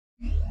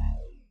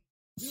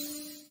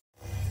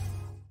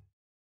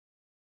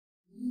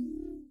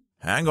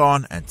Hang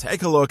on and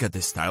take a look at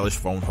this stylish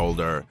phone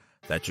holder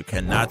that you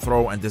cannot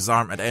throw and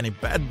disarm at any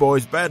bad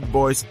boys, but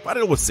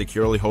it will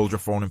securely hold your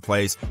phone in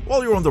place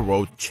while you're on the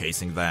road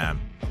chasing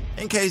them,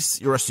 in case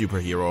you're a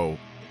superhero.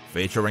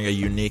 Featuring a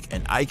unique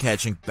and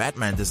eye-catching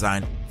Batman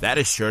design that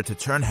is sure to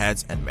turn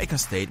heads and make a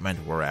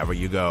statement wherever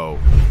you go.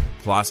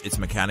 Plus, its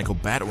mechanical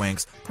bat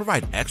wings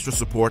provide extra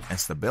support and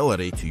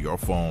stability to your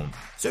phone,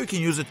 so you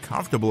can use it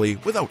comfortably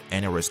without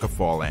any risk of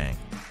falling.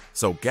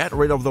 So get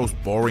rid of those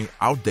boring,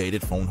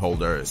 outdated phone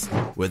holders.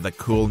 With the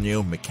cool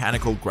new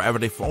mechanical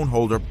gravity phone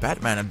holder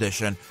Batman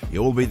edition,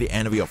 you will be the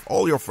envy of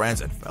all your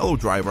friends and fellow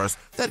drivers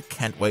that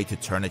can't wait to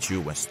turn at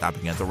you when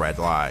stopping at the red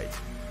light.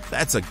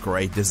 That's a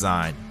great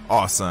design.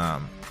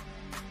 Awesome.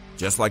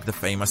 Just like the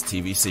famous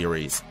TV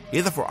series,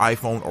 either for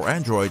iPhone or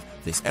Android,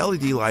 this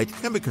LED light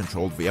can be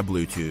controlled via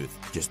Bluetooth.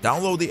 Just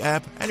download the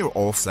app and you're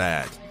all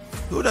set.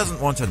 Who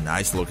doesn't want a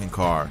nice looking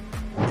car?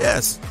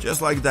 Yes,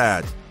 just like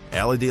that.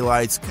 LED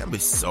lights can be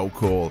so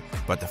cool,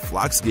 but the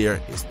Flux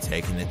gear is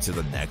taking it to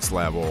the next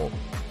level.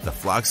 The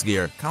Flux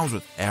gear comes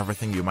with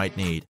everything you might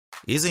need.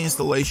 Easy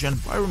installation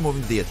by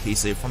removing the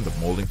adhesive from the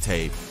molding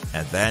tape,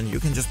 and then you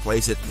can just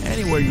place it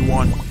anywhere you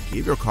want and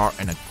give your car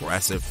an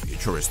aggressive,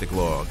 futuristic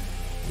look.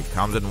 It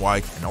comes in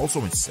white and also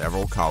in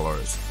several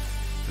colors.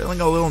 Feeling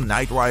a little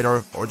Knight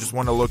Rider or just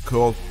want to look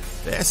cool?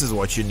 This is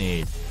what you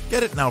need.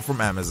 Get it now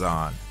from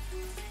Amazon.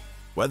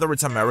 Whether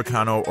it's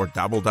Americano or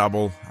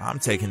Double, I'm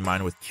taking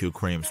mine with 2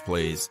 creams,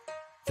 please.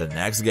 The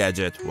next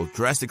gadget will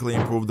drastically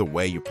improve the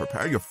way you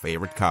prepare your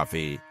favorite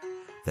coffee.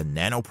 The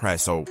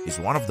Nanopresso is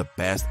one of the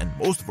best and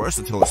most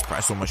versatile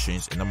espresso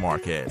machines in the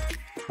market.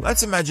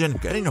 Let's imagine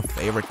getting your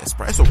favorite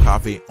espresso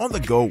coffee on the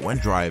go when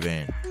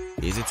driving.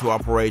 Easy to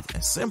operate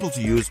and simple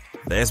to use,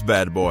 this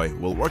bad boy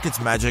will work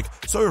its magic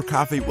so your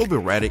coffee will be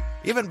ready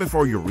even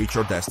before you reach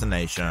your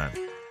destination.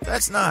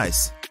 That's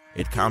nice.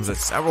 It comes with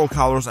several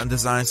colors and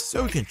designs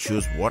so you can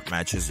choose what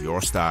matches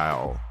your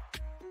style.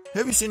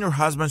 Have you seen your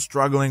husband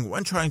struggling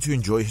when trying to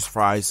enjoy his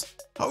fries?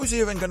 How is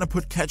he even gonna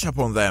put ketchup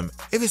on them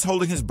if he's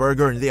holding his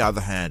burger in the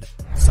other hand?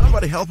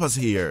 Somebody help us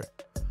here.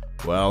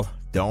 Well,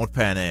 don't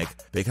panic,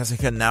 because he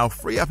can now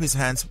free up his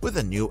hands with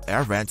a new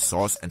air vent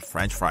sauce and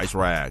french fries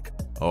rack.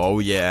 Oh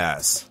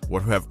yes,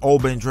 what we have all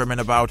been dreaming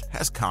about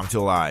has come to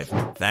life,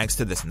 thanks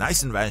to this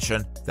nice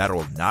invention that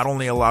will not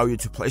only allow you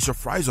to place your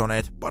fries on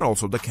it, but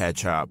also the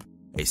ketchup.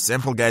 A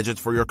simple gadget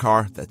for your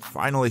car that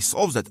finally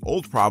solves that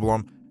old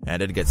problem,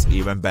 and it gets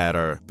even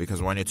better,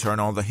 because when you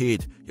turn on the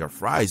heat, your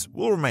fries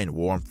will remain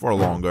warm for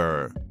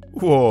longer.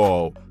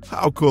 Whoa,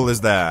 how cool is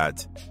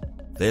that?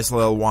 These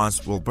little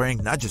ones will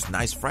bring not just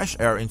nice fresh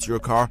air into your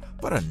car,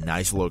 but a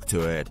nice look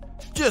to it.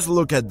 Just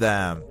look at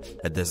them!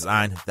 A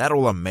design that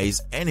will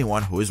amaze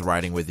anyone who is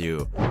riding with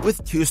you,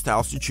 with 2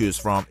 styles to choose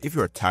from if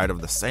you are tired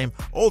of the same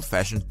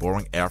old-fashioned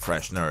boring air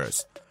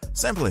fresheners.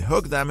 Simply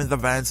hook them in the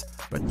vents,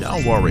 but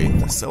don't worry,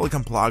 the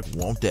silicone plug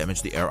won't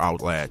damage the air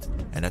outlet,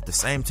 and at the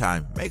same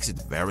time makes it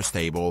very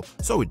stable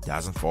so it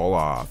doesn't fall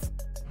off.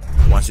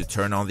 Once you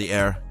turn on the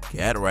air,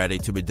 get ready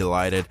to be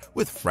delighted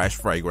with fresh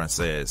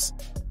fragrances.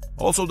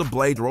 Also, the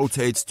blade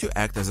rotates to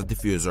act as a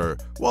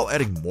diffuser, while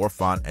adding more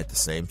fun at the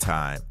same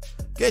time.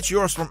 Get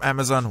yours from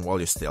Amazon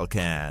while you still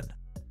can.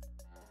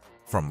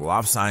 From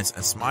love signs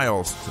and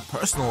smiles to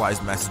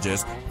personalized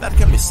messages that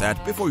can be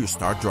set before you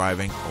start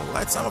driving, or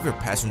let some of your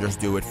passengers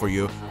do it for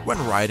you when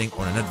riding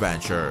on an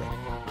adventure.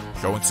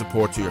 Showing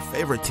support to your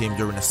favorite team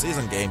during the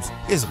season games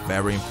is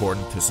very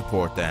important to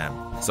support them,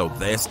 so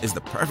this is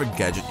the perfect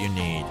gadget you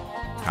need.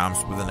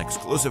 Comes with an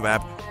exclusive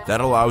app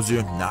that allows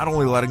you not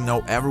only letting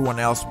know everyone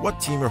else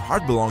what team your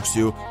heart belongs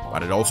to,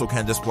 but it also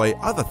can display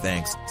other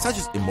things, such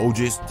as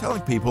emojis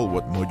telling people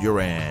what mood you're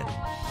in.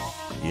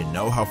 You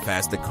know how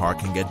fast the car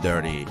can get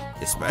dirty,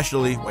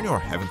 especially when you're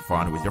having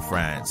fun with your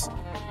friends.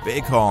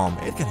 Be calm,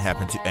 it can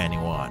happen to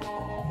anyone.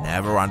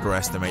 Never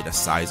underestimate the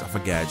size of a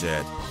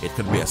gadget. It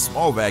could be a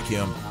small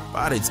vacuum,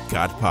 but it's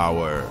got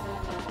power.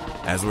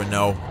 As we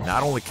know,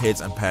 not only kids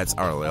and pets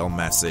are a little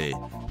messy,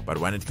 but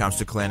when it comes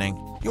to cleaning,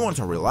 you want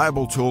a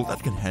reliable tool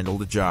that can handle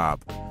the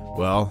job.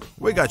 Well,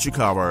 we got you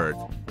covered.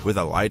 With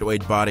a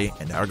lightweight body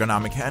and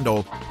ergonomic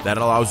handle that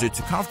allows you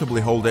to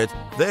comfortably hold it,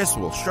 this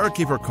will sure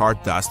keep your car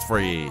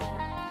dust-free.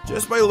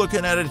 Just by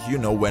looking at it, you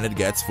know when it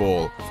gets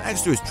full,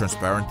 thanks to its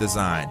transparent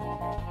design.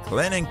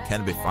 Cleaning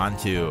can be fun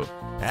too.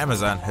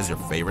 Amazon has your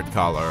favorite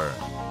color.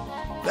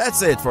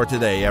 That's it for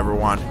today,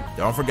 everyone.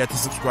 Don't forget to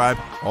subscribe.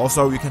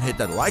 Also, you can hit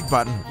that like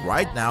button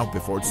right now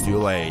before it's too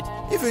late,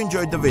 if you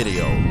enjoyed the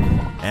video.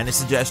 Any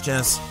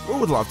suggestions? We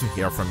would love to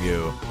hear from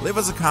you. Leave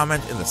us a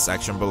comment in the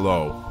section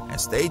below.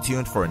 And stay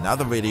tuned for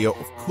another video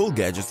of cool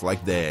gadgets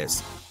like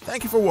this.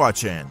 Thank you for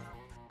watching.